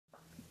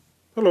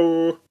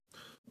Hello.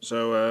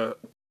 So,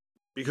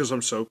 because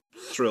I'm so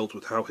thrilled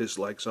with how his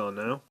legs are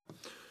now,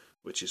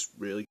 which is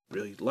really,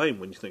 really lame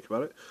when you think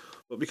about it,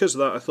 but because of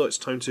that, I thought it's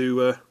time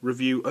to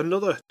review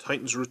another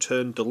Titans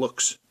Return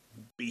Deluxe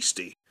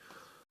Beastie.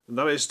 And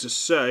that is to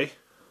say,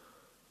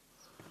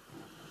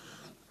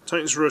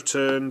 Titans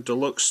Return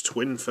Deluxe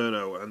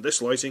Twinferno, and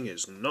this lighting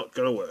is not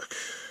going to work.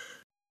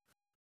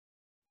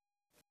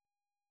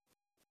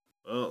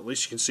 Well, at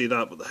least you can see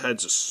that, but the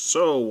heads are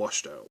so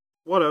washed out.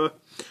 Whatever.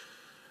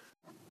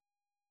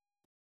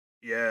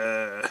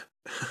 Yeah.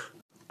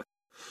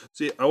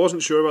 See, I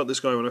wasn't sure about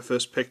this guy when I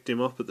first picked him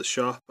up at the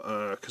shop,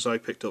 because I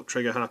picked up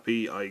Trigger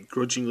Happy, I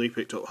grudgingly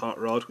picked up Hot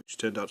Rod, which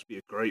turned out to be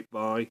a great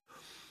buy,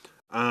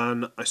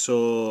 and I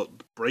saw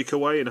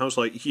Breakaway, and I was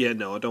like, yeah,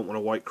 no, I don't want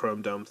a white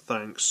chrome dome,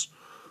 thanks.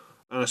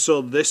 And I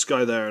saw this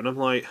guy there, and I'm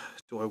like,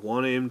 do I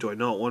want him, do I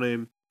not want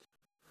him?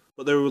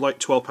 But they were like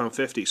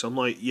 £12.50, so I'm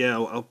like, yeah,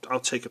 I'll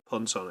take a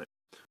punt on it.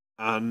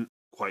 And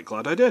quite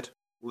glad I did.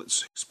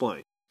 Let's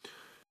explain.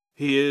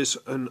 He is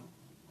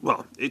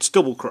well, it's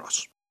Double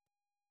Cross.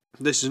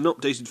 This is an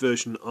updated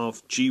version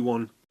of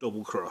G1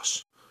 Double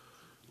Cross,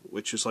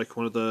 which is like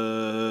one of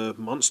the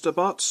monster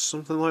bots,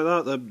 something like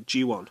that, the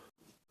G1.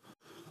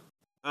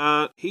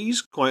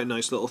 He's quite a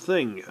nice little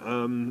thing.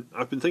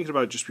 I've been thinking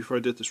about it just before I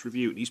did this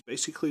review, and he's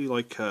basically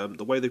like,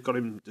 the way they've got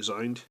him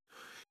designed,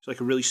 he's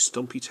like a really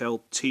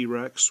stumpy-tailed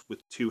T-Rex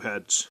with two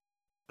heads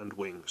and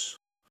wings.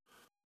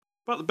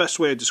 About the best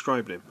way of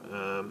describing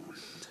him.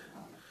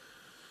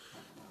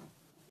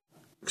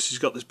 Because he's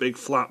got this big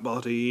flat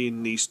body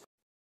and these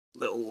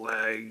little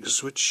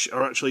legs, which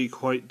are actually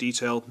quite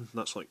detailed.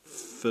 That's like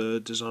fur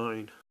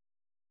design.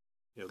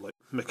 You know, like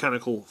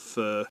mechanical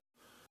fur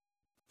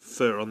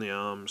on the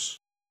arms,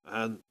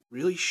 and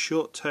really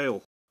short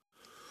tail,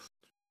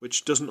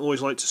 which doesn't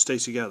always like to stay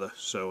together,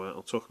 so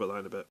I'll talk about that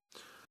in a bit.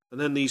 And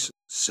then these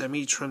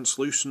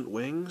semi-translucent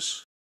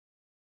wings,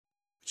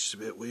 which is a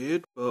bit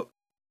weird, but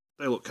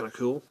they look kind of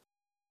cool.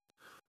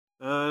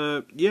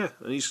 Yeah,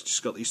 and he's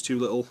just got these two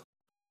little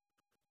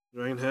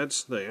dragon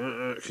heads.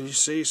 There, can you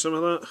see some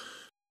of that?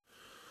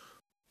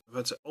 I've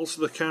had to alter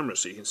the camera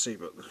so you can see,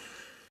 but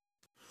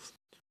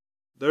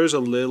there is a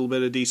little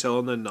bit of detail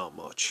on there, not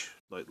much.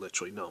 Like,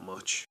 literally not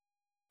much.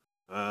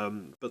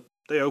 But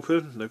they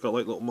open, they've got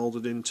like little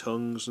moulded in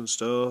tongues and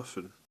stuff,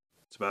 and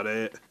that's about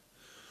it.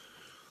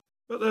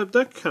 But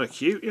they're kind of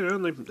cute, you know,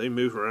 and they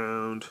move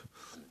around.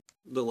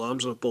 Little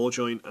arms on a ball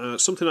joint.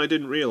 Something I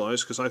didn't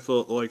realise, because I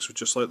thought the legs were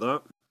just like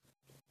that.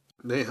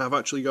 They have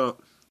actually got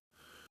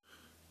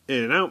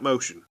in and out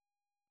motion,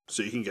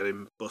 so you can get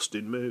him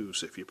busting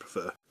moves if you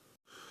prefer.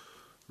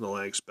 The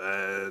legs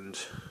bend.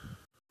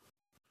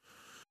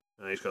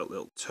 And he's got a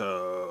little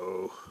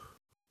toe.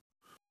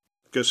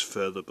 Goes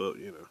further, but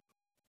you know.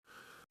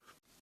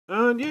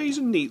 And yeah, he's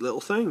a neat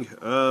little thing.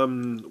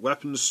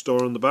 Weapons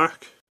store on the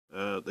back.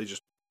 They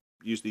just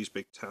use these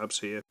big tabs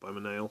here by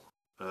my nail.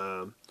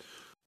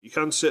 You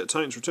can sit a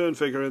Titans Return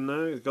figure in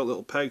there. They've got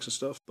little pegs and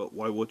stuff, but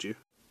why would you?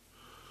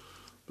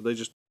 But they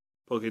just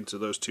plug into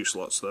those two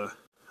slots there.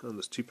 And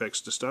there's two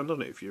pegs to stand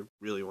on it if you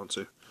really want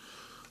to.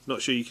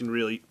 Not sure you can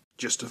really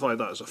justify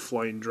that as a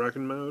flying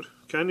dragon mode,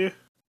 can you?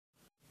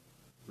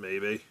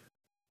 Maybe.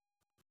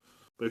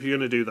 But if you're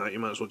going to do that, you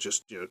might as well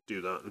just, do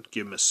that and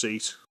give him a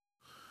seat.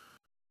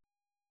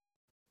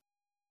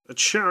 A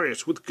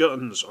chariot with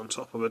guns on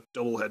top of a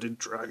double-headed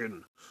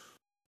dragon.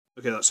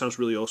 Okay, that sounds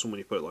really awesome when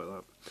you put it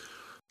like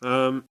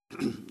that.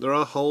 There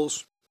are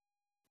holes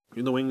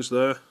in the wings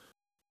there,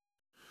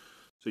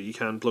 so you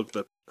can plug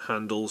the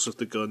handles of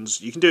the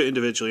guns. You can do it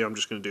individually, I'm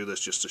just going to do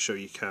this just to show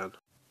you can.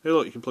 Hey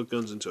look, you can plug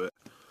guns into it.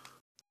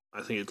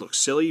 I think it looks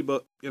silly,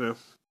 but,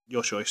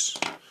 your choice.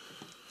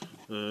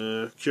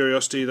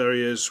 Curiosity, there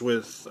he is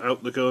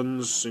without the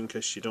guns, in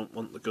case you don't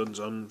want the guns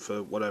on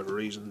for whatever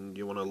reason,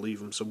 you want to leave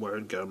them somewhere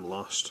and get them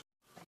lost.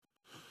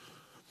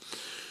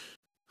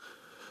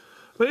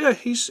 But yeah,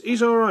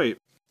 he's alright.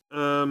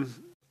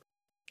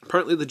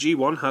 Apparently the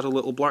G1 had a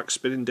little black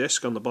spinning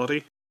disc on the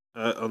body,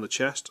 on the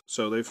chest,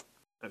 so they've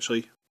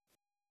actually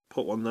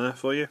put one there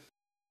for you.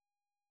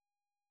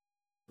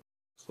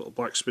 This little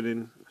black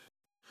spinning,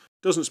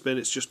 doesn't spin,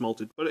 it's just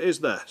molded, but it is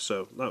there,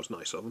 so that was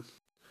nice of them.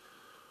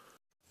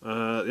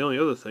 The only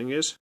other thing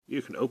is,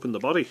 you can open the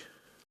body.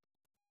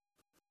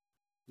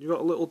 You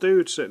got a little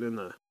dude sitting in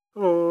there.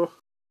 Oh,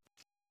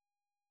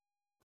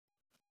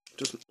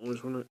 doesn't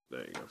always want to.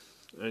 There you go.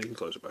 And you can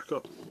close it back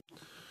up.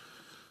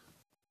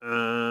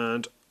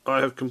 And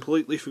I have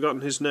completely forgotten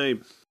his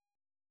name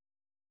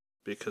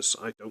because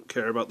I don't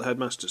care about the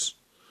headmasters.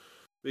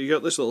 But you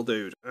got this little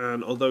dude,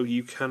 and although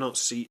you cannot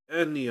see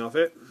any of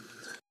it,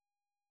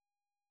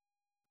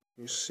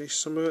 you see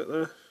some of it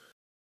there.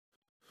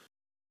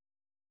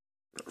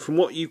 From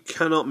what you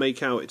cannot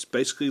make out, it's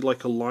basically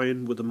like a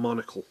lion with a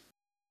monocle.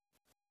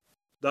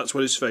 That's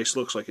what his face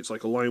looks like. It's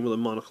like a lion with a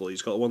monocle.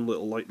 He's got one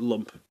little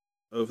lump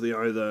over the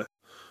eye there.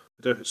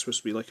 I don't know if it's supposed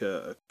to be like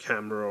a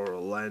camera or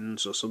a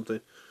lens or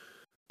something.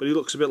 But he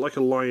looks a bit like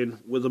a lion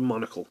with a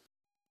monocle.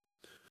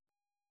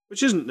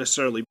 Which isn't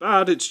necessarily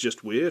bad, it's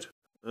just weird.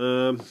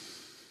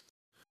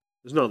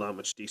 There's not that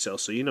much detail,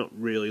 so you're not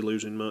really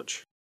losing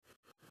much.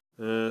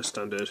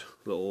 Standard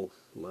little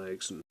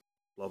legs and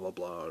blah blah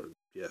blah, and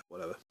yeah,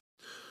 whatever.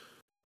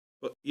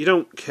 But you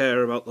don't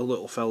care about the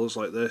little fellas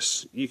like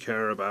this. You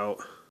care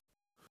about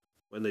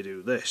when they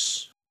do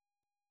this,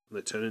 and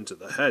they turn into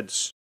the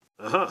heads.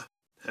 Aha!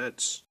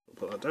 Heads.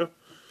 We'll put that down.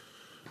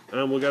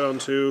 And we'll get on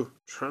to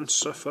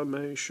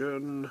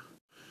transformation.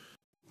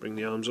 Bring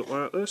the arms up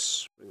like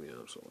this. Bring the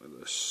arms up like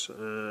this.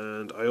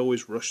 And I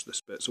always rush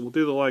this bit, so we'll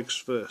do the legs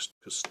first,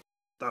 because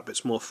that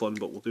bit's more fun,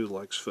 but we'll do the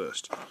legs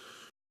first.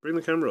 Bring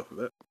the camera up a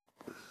bit.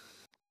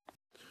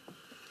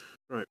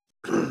 Right,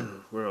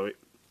 where are we?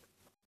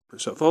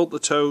 So fold the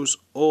toes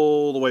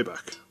all the way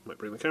back. Might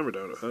bring the camera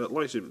down,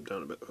 light it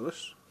down a bit for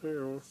this. There you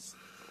go.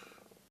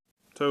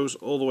 Toes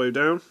all the way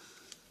down.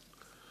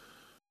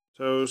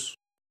 Toes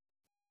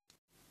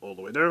all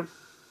the way down.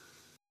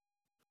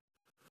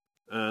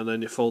 And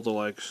then you fold the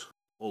legs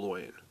all the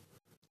way in.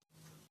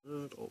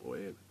 And all the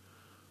way in.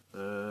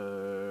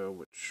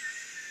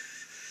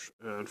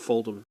 And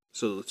fold them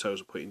so that the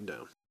toes are pointing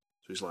down.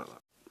 So he's like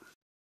that.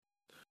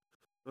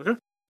 Okay?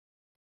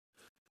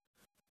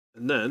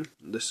 And then,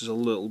 this is a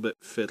little bit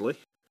fiddly.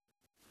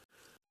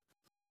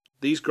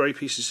 These grey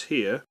pieces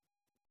here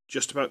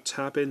just about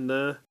tab in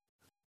there,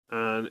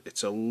 and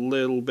it's a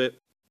little bit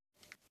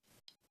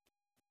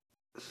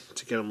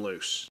to get them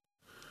loose.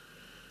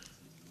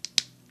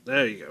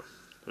 There you go.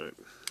 Right.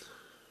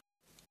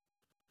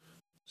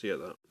 So you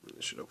get that,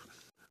 it should open.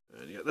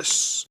 And you get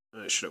this,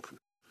 and it should open.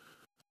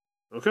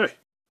 Okay.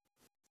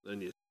 Then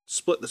you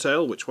split the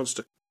tail, which wants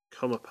to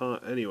come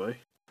apart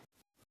anyway.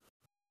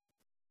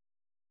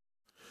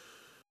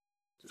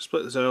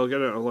 Split the tail,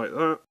 get it out like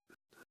that,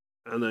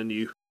 and then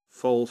you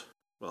fold.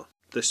 Well,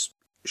 this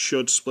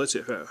should split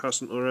if it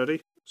hasn't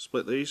already.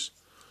 Split these,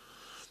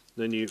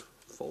 then you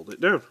fold it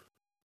down.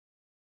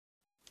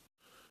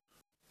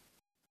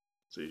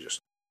 So you just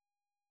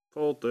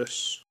fold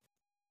this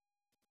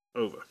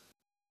over.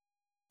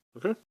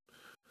 Okay?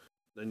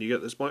 Then you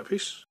get this black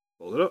piece,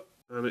 fold it up,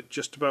 and it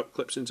just about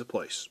clips into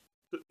place.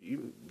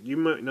 You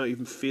might not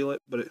even feel it,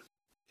 but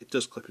it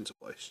does clip into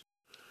place.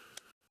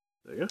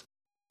 There you go.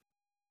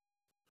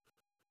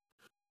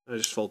 I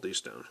just fold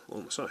these down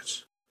along the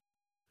sides.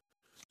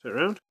 Turn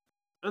around,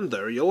 and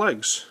there are your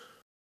legs.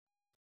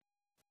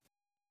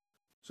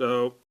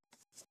 So,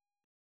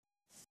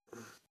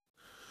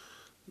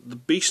 the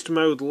beast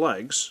mode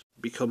legs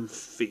become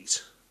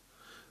feet,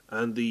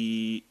 and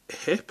the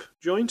hip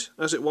joint,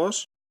 as it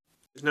was,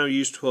 is now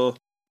used for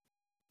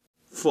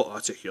foot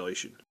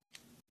articulation.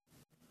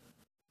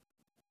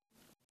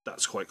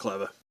 That's quite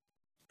clever.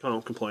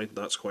 Can't complain,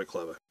 that's quite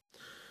clever.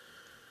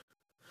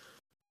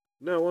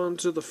 Now on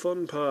to the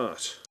fun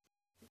part.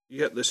 You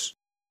get this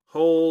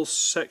whole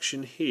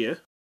section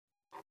here,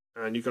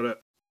 and you've got to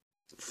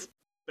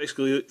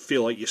basically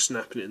feel like you're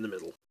snapping it in the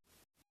middle.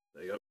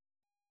 There you go.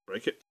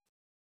 Break it,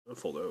 and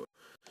fold it over.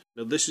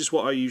 Now this is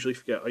what I usually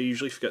forget. I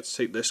usually forget to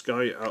take this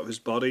guy out of his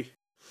body,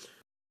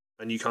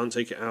 and you can't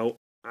take it out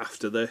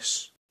after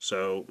this,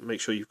 so make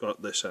sure you've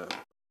got this out.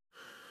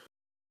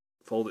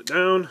 Fold it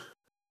down,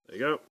 there you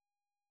go,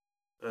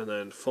 and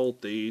then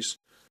fold these.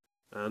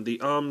 And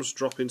the arms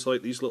drop into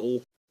like these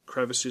little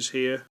crevices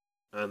here,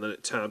 and then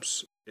it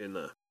tabs in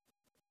there.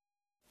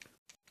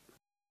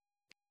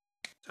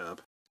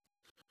 Tab.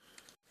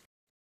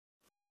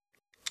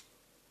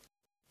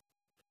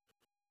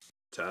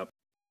 Tab.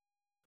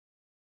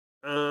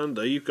 And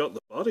there you've got the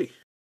body.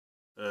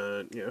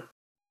 And, you know,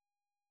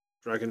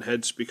 dragon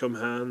heads become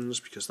hands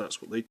because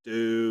that's what they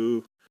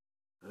do.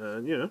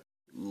 And, you know,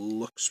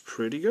 looks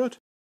pretty good.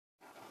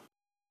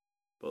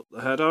 Put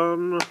the head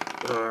on.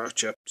 Ah,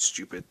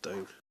 stupid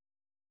thing.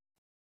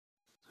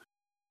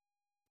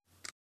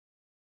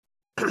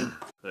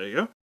 There you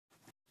go.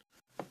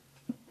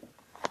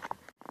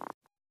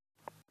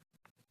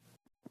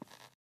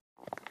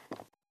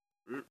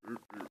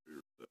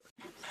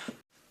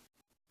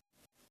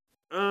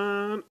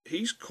 And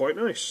he's quite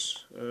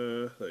nice.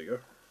 There you go.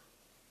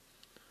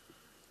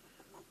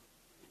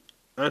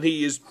 And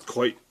he is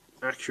quite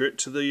accurate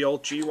to the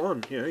old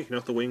G1. Yeah, you can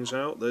have the wings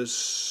out.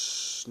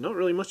 There's not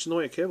really much in the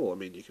way of kibble. I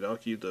mean, you could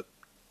argue the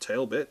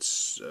tail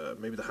bits,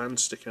 maybe the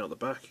hands sticking out the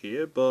back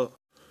here, but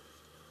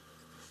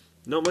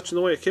not much in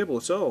the way of kibble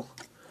at all.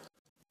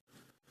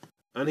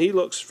 And he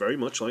looks very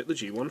much like the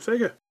G1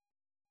 figure.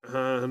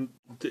 And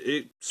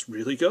it's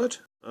really good.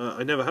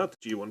 I never had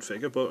the G1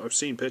 figure, but I've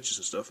seen pictures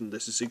and stuff, and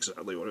this is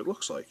exactly what it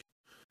looks like.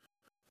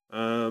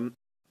 On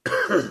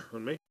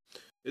me.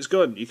 It's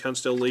good. You can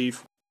still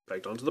leave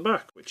pegged onto the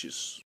back, which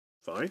is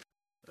fine.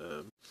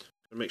 And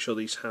make sure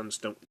these hands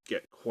don't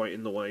get quite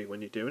in the way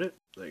when you're doing it.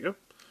 There you go.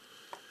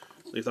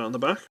 Leave that on the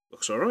back.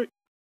 Looks alright.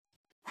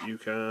 You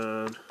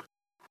can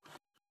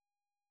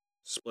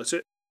split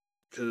it,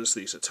 because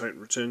these are Titan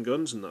return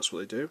guns, and that's what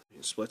they do. You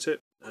can split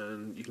it,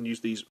 and you can use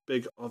these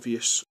big,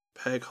 obvious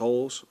peg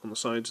holes on the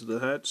sides of the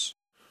heads.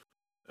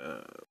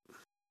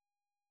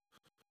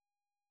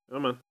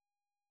 Come on.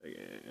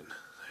 Again.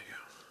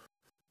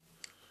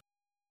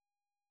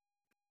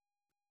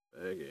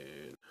 There you go.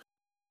 Again.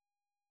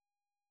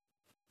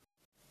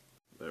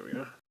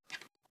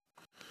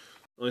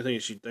 only thing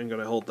is you then got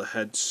to hold the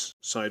heads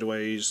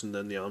sideways and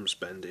then the arms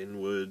bend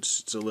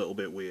inwards. It's a little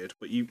bit weird,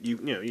 but you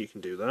know you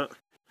can do that.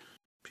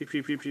 Pew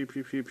pew pew pew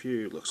pew pew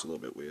pew. Looks a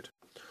little bit weird.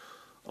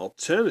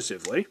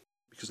 Alternatively,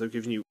 because they've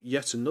given you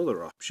yet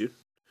another option,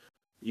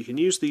 you can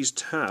use these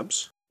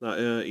tabs that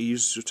you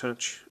use to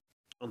attach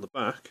on the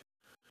back,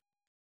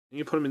 and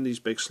you put them in these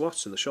big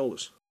slots in the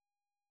shoulders.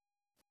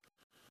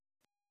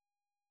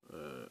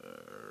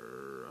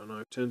 And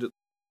I've turned it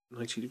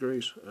 90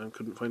 degrees and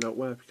couldn't find out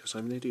where because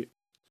I'm an idiot.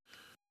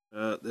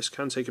 This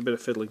can take a bit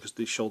of fiddling because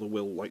the shoulder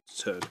will like to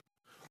turn.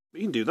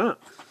 But you can do that.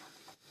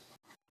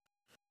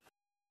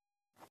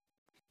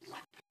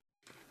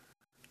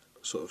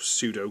 Sort of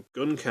pseudo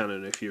gun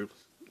cannon if you're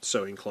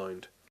so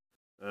inclined.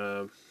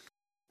 You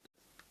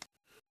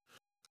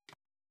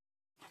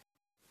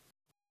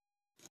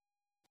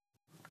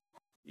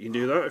can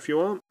do that if you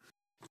want.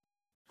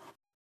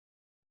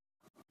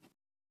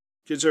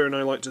 Kidzer and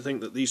I like to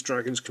think that these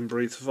dragons can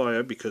breathe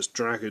fire because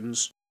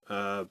dragons,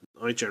 I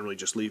generally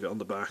just leave it on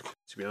the back,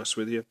 to be honest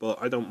with you,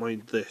 but I don't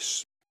mind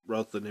this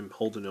rather than him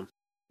holding them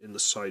in the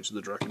sides of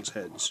the dragon's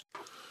heads.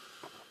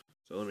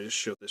 So let me just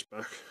shove this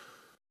back.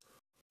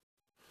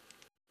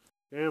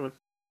 Yeah, man.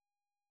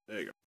 There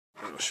you go.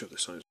 I'll shove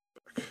this side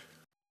back.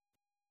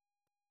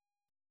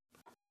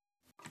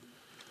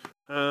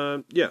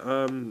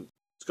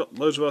 It's got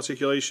loads of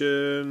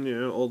articulation, you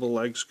know, all the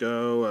legs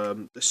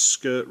go. This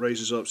skirt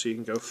raises up so you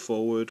can go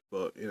forward,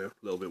 but, you know, a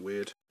little bit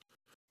weird.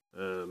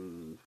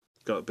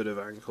 Got a bit of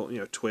ankle, you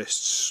know,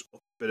 twists, a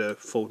bit of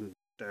folding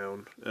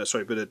down, a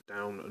bit of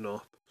down and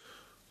up,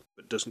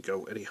 but doesn't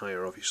go any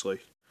higher,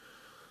 obviously.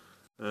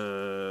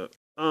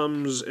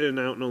 Arms in and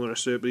out and all the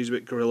rest of it, but he's a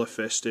bit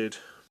gorilla-fisted,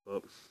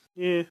 but,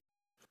 yeah.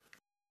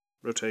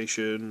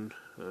 Rotation,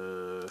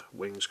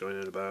 wings going in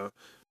and about.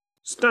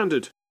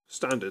 Standard.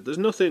 There's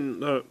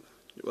nothing,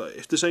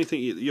 if there's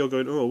anything you're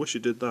going, oh, I wish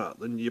it did that,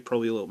 then you're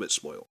probably a little bit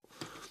spoiled.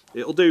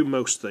 It'll do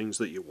most things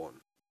that you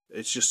want.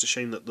 It's just a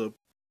shame that the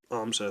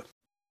arms are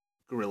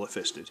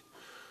gorilla-fisted.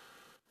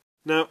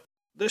 Now,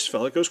 this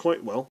fella goes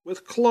quite well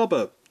with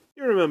Clobber.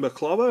 You remember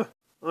Clobber?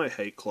 I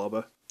hate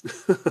Clobber.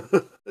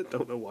 I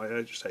don't know why,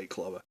 I just hate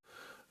Clobber.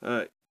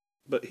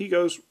 But he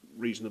goes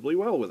reasonably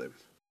well with him.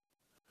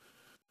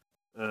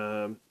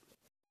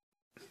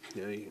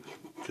 Yeah,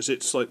 because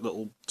it's like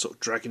little sort of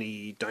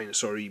dragony,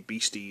 dinosaur-y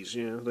beasties,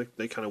 you know,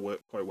 they kind of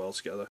work quite well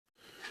together.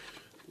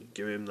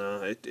 Give him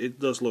that. It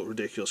does look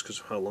ridiculous because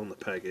of how long the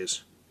peg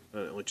is,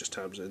 and it only just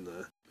tabs in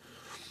there.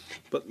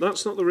 But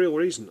that's not the real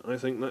reason. I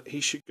think that he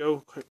should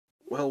go quite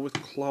well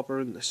with Clobber,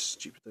 and this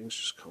stupid thing's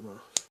just come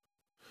off.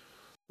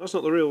 That's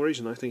not the real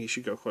reason I think he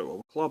should go quite well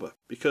with Clobber,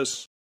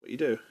 because what you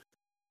do is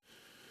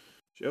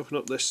you open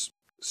up this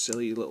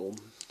silly little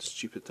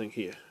stupid thing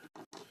here.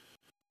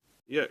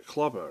 You get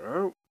Clobber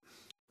out.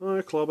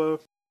 Hi, Clobber.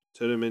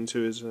 Turn him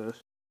into his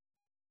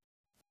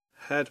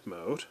head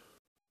mode.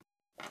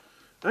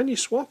 And you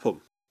swap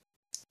them.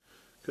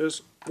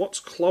 Because what's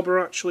Clobber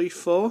actually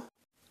for?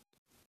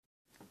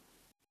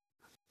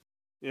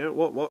 Yeah,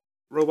 what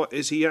robot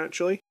is he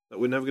actually that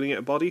we're never going to get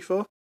a body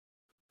for?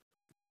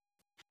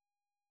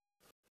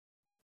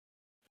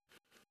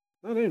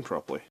 Not in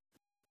properly.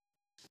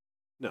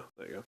 No,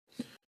 there you go.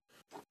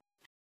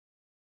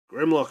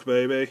 Grimlock,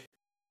 baby.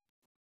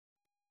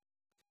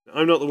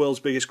 I'm not the world's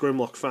biggest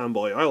Grimlock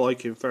fanboy. I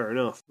like him, fair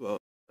enough, but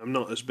I'm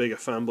not as big a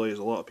fanboy as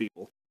a lot of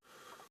people.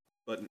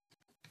 But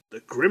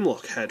the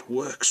Grimlock head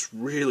works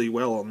really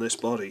well on this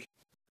body.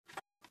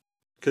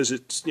 Because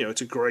it's, you know, it's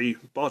a grey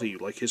body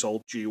like his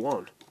old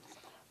G1.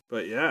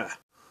 But yeah.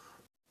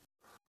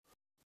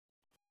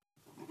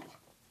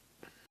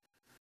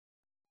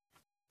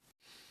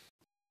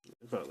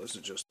 In fact, let's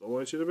adjust the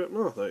lighting a bit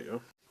more. There you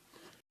go.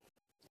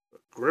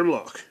 But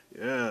Grimlock.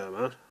 Yeah,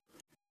 man.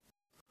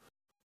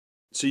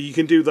 So you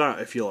can do that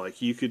if you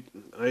like. You could,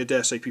 I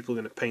dare say people are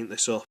going to paint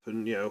this up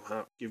and, you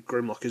know, give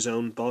Grimlock his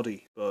own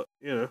body. But,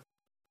 you know.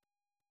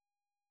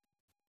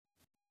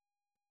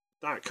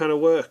 That kind of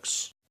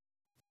works.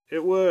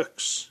 It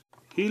works.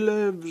 He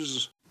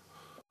lives.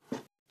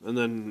 And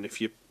then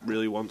if you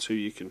really want to,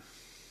 you can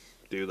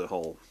do the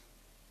whole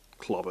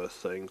Clobber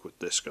thing with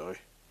this guy.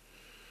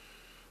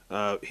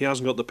 He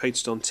hasn't got the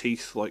painted on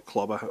teeth like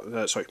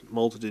Clobber,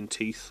 moulded in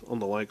teeth on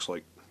the legs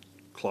like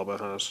Clobber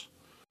has.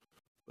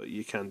 But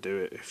you can do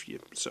it if you're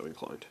so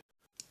inclined.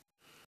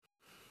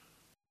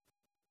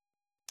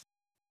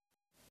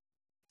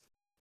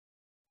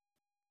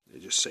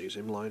 It just saves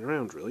him lying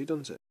around, really,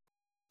 doesn't it?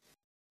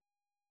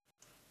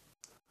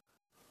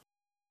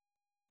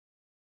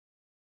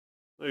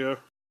 There you go.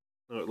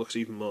 Now it looks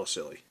even more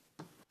silly.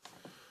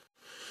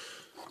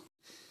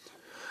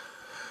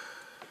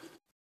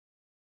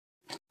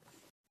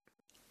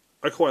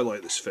 I quite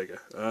like this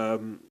figure.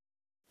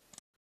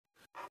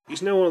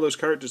 He's now one of those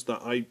characters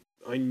that I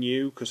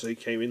knew because they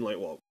came in like,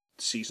 what,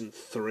 season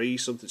 3,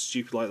 something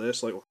stupid like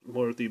this, like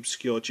more of the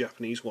obscure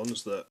Japanese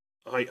ones that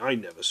I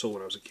never saw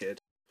when I was a kid.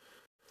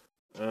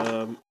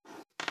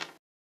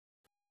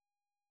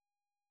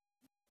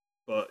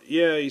 But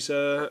yeah,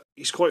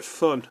 he's quite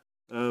fun.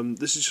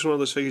 This is just one of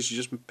those figures you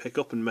just pick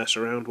up and mess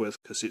around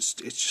with because it's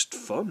just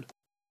fun.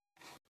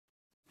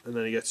 And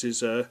then he gets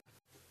his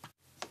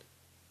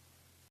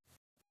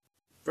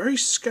very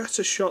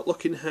scattershot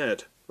looking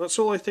head. That's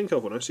all I think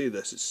of when I see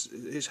this.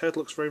 His head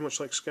looks very much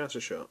like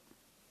scattershot.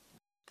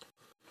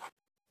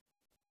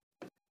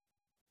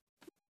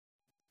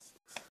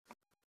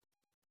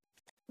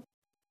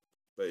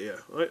 But yeah,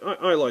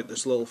 I like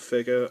this little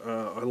figure.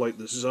 I like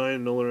the design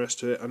and all the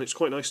rest of it, and it's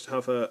quite nice to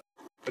have an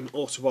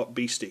Autobot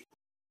beastie.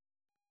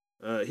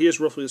 He is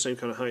roughly the same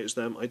kind of height as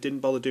them. I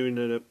didn't bother doing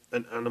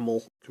an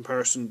animal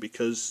comparison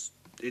because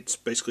it's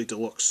basically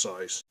deluxe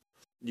size.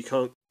 You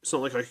can't. It's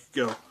not like I could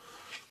go,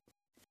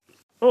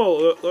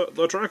 oh,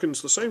 the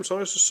dragon's the same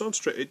size as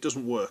Sunstreet. It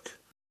doesn't work.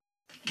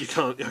 You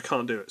can't. I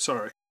can't do it.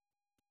 Sorry.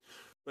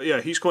 But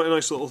yeah, he's quite a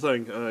nice little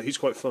thing. He's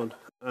quite fun.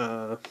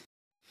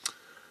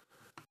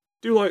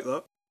 Do like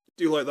that.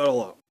 Do like that a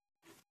lot.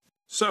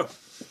 So,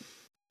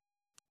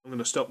 I'm going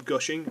to stop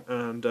gushing,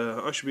 and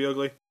I should be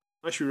ugly.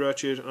 I should be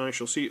wretched, and I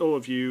shall see all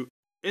of you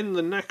in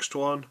the next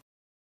one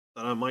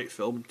that I might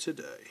film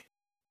today.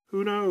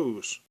 Who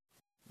knows?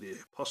 The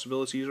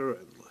possibilities are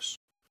endless.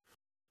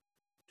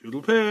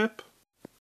 Toodle pip!